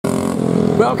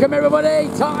Welcome everybody,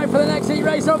 time for the next heat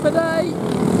race of the day.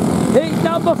 Heat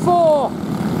number 4.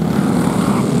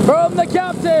 From the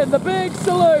captain, the big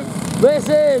salute. This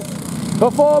is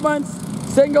performance,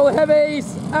 single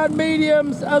heavies and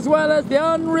mediums, as well as the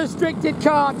unrestricted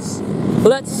carts.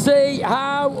 Let's see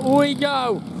how we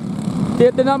go.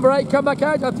 Did the number 8 come back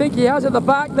out? I think he has at the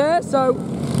back there, so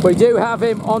we do have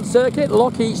him on circuit,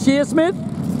 Lockie Shearsmith.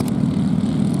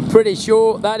 Pretty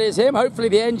sure that is him. Hopefully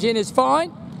the engine is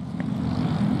fine.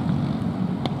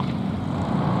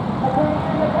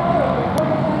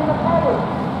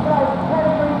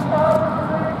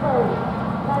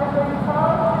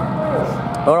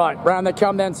 All right, round they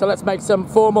come then, so let's make some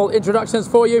formal introductions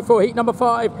for you for heat number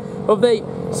 5 of the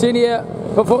senior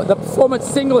the performance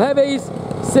single heavies,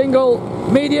 single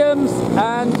mediums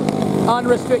and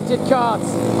unrestricted carts.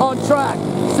 On track,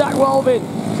 Zach Walvin,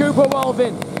 Cooper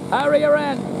Walvin, Harry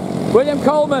Arendt, William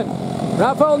Coleman,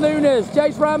 Rafael Nunes,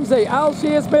 Jace Ramsey, Al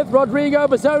Shearsmith, Rodrigo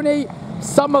Bazzoni.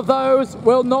 Some of those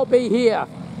will not be here.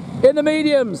 In the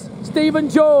mediums,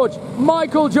 Stephen George,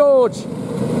 Michael George,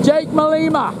 Jake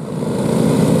Malima,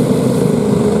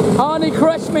 Arnie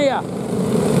Kreshmir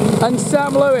and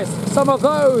Sam Lewis. Some of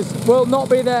those will not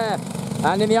be there.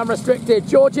 And in the unrestricted,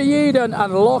 Georgia Yeadon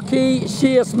and Lockie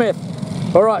Shearsmith.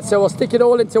 All right, so we'll stick it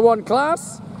all into one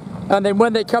class. And then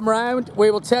when they come around,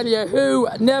 we will tell you who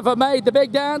never made the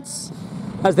big dance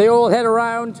as they all head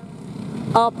around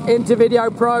up into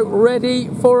Video Pro, ready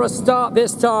for a start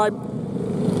this time.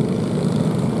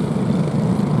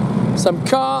 Some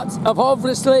carts have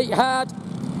obviously had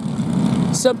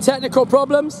some technical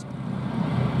problems.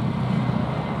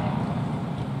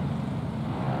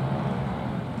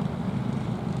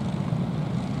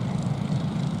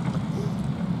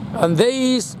 And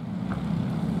these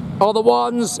are the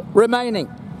ones remaining.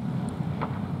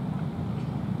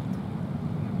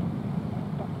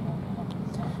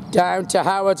 Down to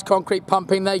Howard's concrete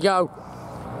pumping they go.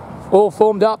 All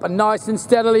formed up and nice and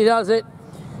steadily does it.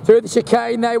 Through the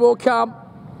chicane they will come.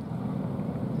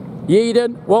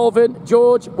 Yeadon, Walvin,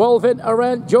 George, Walvin,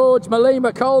 Arendt, George,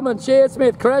 Malima, Coleman,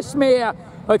 Shearsmith, Kreshmir.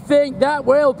 I think that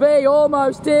will be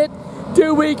almost it.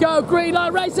 Do we go? Green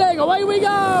light racing, away we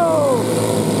go!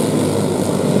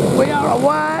 We are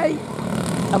away,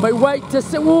 and we wait to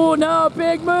see. Oh no,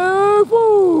 big move!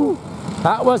 Ooh.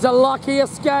 That was a lucky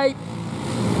escape,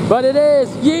 but it is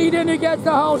Yeadon who gets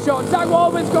the whole shot. Zach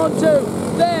Walvin's gone too.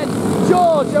 Then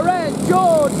George, Arendt,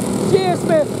 George,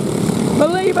 Shearsmith.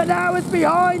 Malima now is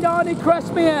behind Arnie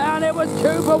Kreshmir, and it was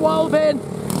Cooper Walvin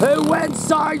who went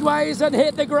sideways and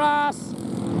hit the grass,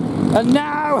 and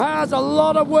now has a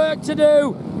lot of work to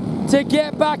do to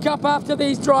get back up after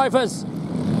these drivers.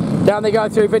 Down they go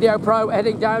through Video Pro,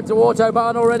 heading down to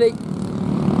Autobahn already.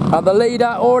 And the leader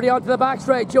already onto the back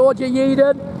straight, Georgia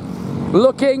Yeadon,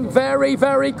 looking very,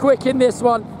 very quick in this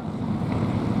one.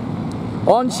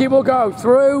 On she will go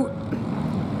through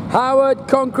Howard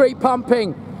concrete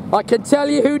pumping. I can tell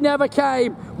you who never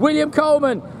came. William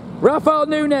Coleman, Rafael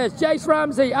Nunes, Jace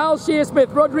Ramsey, Al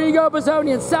Shearsmith, Rodrigo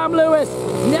Bazzoni and Sam Lewis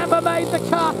never made the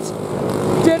cut.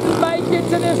 Didn't make it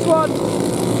to this one.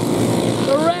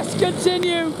 The rest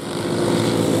continue.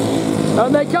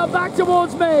 And they come back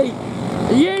towards me.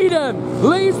 Yeadon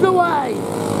leads the way.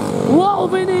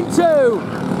 Walvin in 2.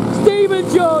 Stephen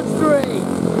George 3.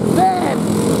 Then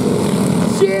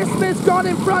Shearsmith's gone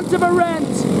in front of Arendt.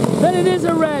 Then it is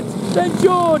Arendt. Then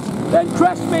George. Then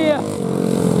Kreshmir.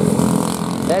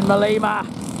 Then Malima.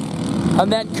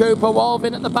 And then Cooper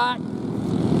Walvin at the back.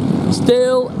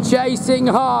 Still chasing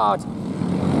hard.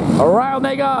 Around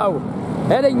they go.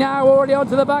 Heading now already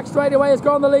onto the back straightaway has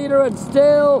gone the leader, and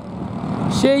still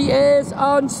she is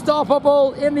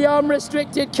unstoppable in the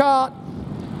unrestricted cart.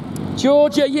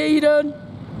 Georgia Yeadon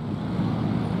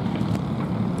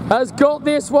has got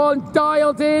this one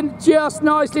dialed in just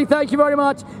nicely. Thank you very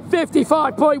much.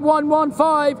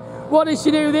 55.115. What does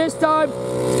she do this time?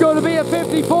 It's going to be a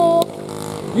 54.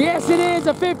 Yes, it is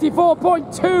a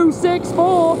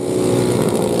 54.264.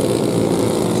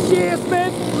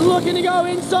 Shearsmith looking to go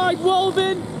inside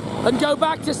Walvin and go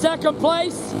back to second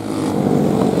place.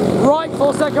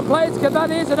 Rightful second place, because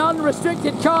that is an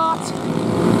unrestricted cart,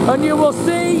 and you will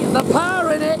see the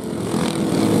power in it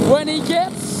when he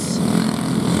gets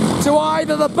to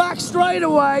either the back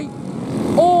straightaway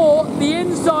or the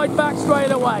inside back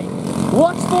straightaway.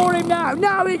 Watch for him now.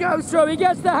 Now he goes through. He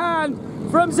gets the hand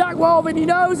from Zach Walvin. He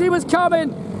knows he was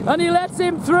coming and he lets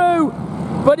him through,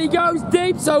 but he goes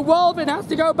deep, so Walvin has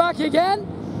to go back again,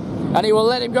 and he will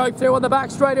let him go through on the back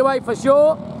straightaway for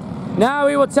sure. Now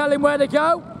he will tell him where to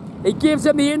go. He gives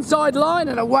him the inside line,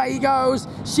 and away he goes.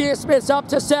 Shearsmith's up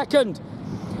to second.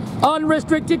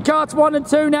 Unrestricted carts 1 and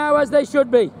 2 now, as they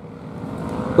should be.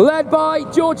 led by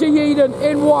Georgia Yeadon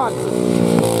in 1.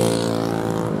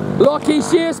 Lockie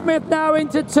Shearsmith now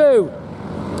into 2.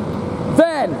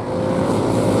 Then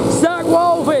Zach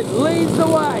Wolvin leads the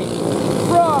way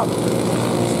from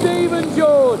Stephen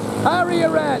George, Harry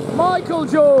Arendt, Michael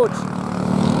George,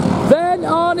 then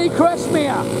Arnie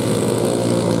Kreshmir.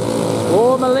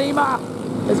 Oh, Malima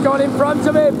has gone in front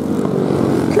of him.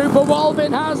 Cooper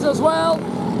Wolvin has as well.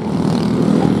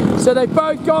 So they've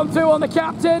both gone through on the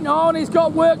captain. Arnie's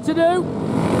got work to do.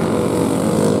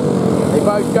 They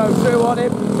both go through on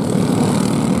him.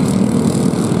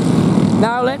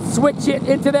 Now let's switch it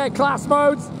into their class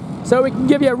modes so we can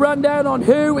give you a rundown on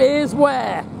who is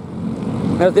where.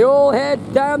 As they all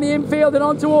head down the infield and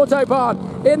onto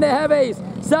Autobahn. In the heavies,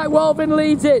 Zach Wolvin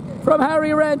leads it from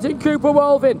Harry Rent and Cooper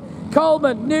Wolvin.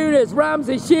 Coleman, Nunes,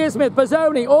 Ramsey, Shearsmith,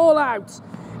 Bazzoni, all out.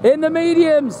 In the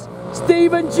mediums,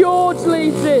 Stephen George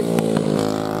leads it.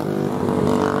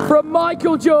 From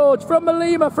Michael George, from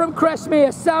Malima, from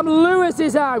Kreshmir, Sam Lewis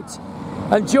is out.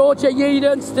 And Georgia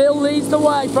Yeadon still leads the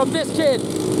way from this kid,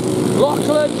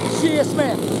 Lachlan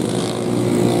Shearsmith.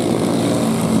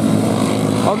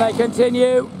 And they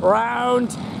continue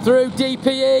round through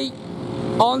DPE,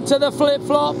 onto the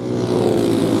flip-flop.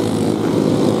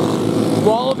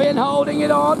 Wolvin holding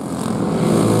it on.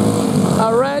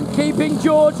 Arendt keeping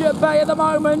George at bay at the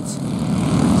moment.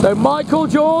 So Michael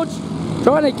George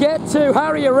trying to get to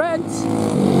Harry Arendt.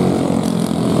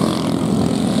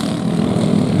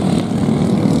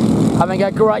 Having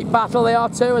a great battle they are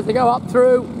too as they go up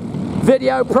through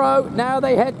Video Pro. Now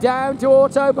they head down to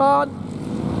Autobahn.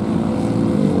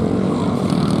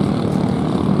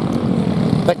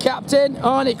 The captain,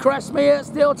 Arnie Kreshmir,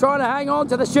 still trying to hang on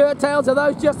to the shirt tails of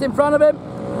those just in front of him.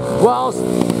 Whilst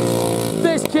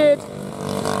this kid,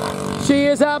 she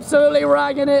is absolutely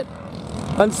ragging it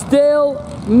and still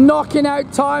knocking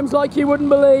out times like you wouldn't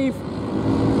believe.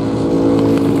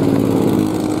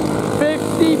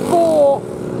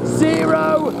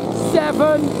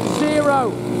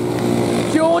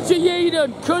 54.070. Georgia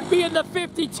Yeadon could be in the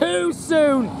 52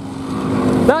 soon.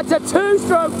 That's a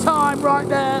 2-stroke time right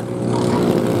there.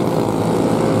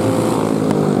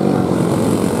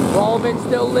 Wolvin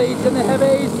still leads in the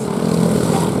heavies.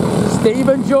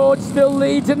 Stephen George still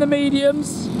leads in the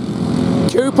mediums.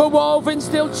 Cooper Wolvin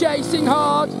still chasing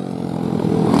hard.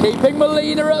 Keeping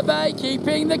Molina at bay,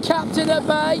 keeping the captain at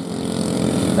bay.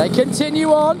 They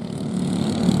continue on.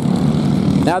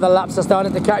 Now the laps are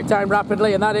starting to count down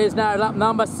rapidly, and that is now lap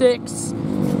number 6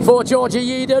 for Georgia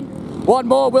Yeadon. One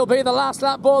more will be the last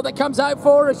lap ball that comes out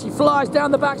for her. She flies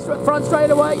down the front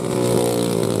straightaway.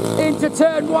 Into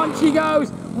turn 1 she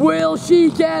goes. Will she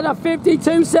get a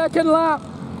 52-second lap?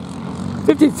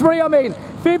 53, I mean.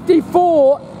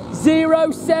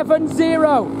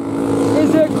 54.070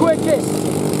 is her quickest.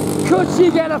 Could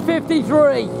she get a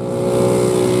 53?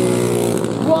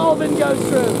 Wolvin goes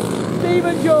through.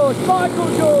 Stephen George, Michael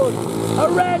George.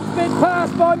 Arendt's been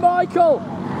passed by Michael.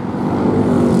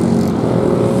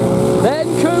 Then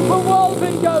Cooper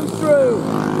Wolvin goes through.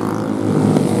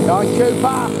 John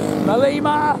Cooper,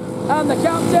 Malima, and the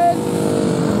captain.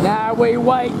 Now we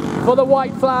wait for the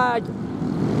white flag.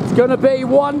 It's going to be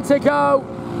 1 to go.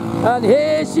 And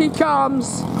here she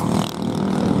comes.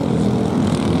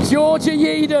 Georgia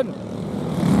Yeadon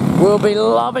will be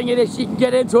loving it if she can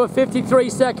get into a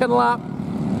 53-second lap.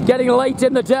 Getting late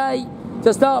in the day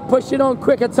to start pushing on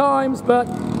quicker times, but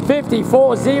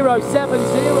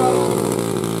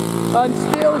 54.070. And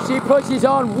still she pushes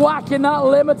on, whacking that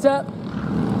limiter.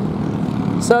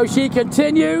 So she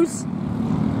continues.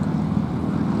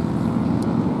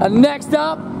 And next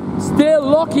up, still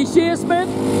Lockie Shearsmith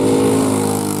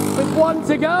with 1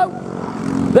 to go.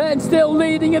 Then still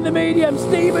leading in the medium,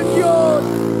 Stephen George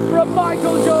from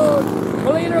Michael George.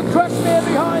 Molina and Kreshmir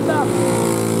behind them.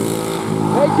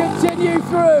 They continue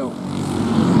through.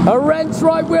 Arendt's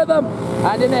right with them.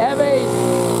 And in the heavies,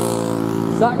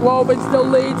 Zach Wolvin still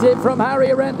leads it from Harry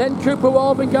Arendt. Then Cooper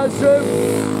Wolvin goes through.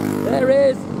 There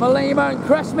is Malima and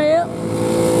Kreshmir.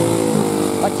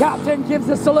 The captain gives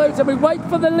a salute and we wait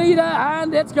for the leader,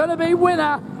 and it's going to be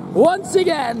winner once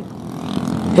again.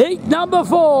 Heat number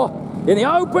 4 in the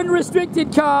open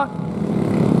restricted car.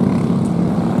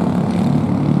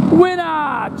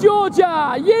 Winner,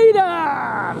 Georgia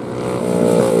Yeadon.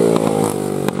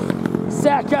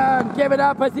 Second, give it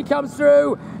up as he comes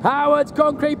through. Howard's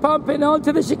concrete pumping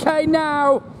onto the chicane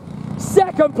now.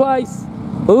 Second place,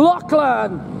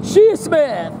 Lachlan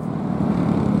Shearsmith.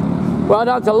 Well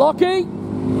done to Lockie.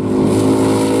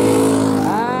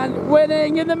 And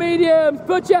winning in the mediums,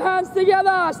 put your hands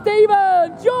together,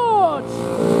 Stephen George.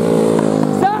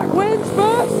 Zach wins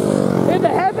first in the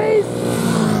heavies.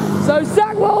 So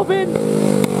Zach Walvin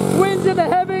wins in the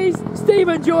heavies,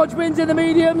 Stephen George wins in the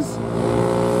mediums,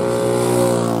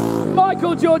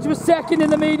 Michael George was second in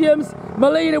the mediums,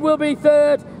 Molina will be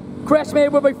third,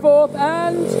 Creshmere will be fourth,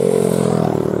 and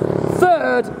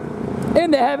third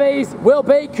in the heavies will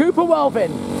be Cooper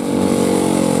Walvin.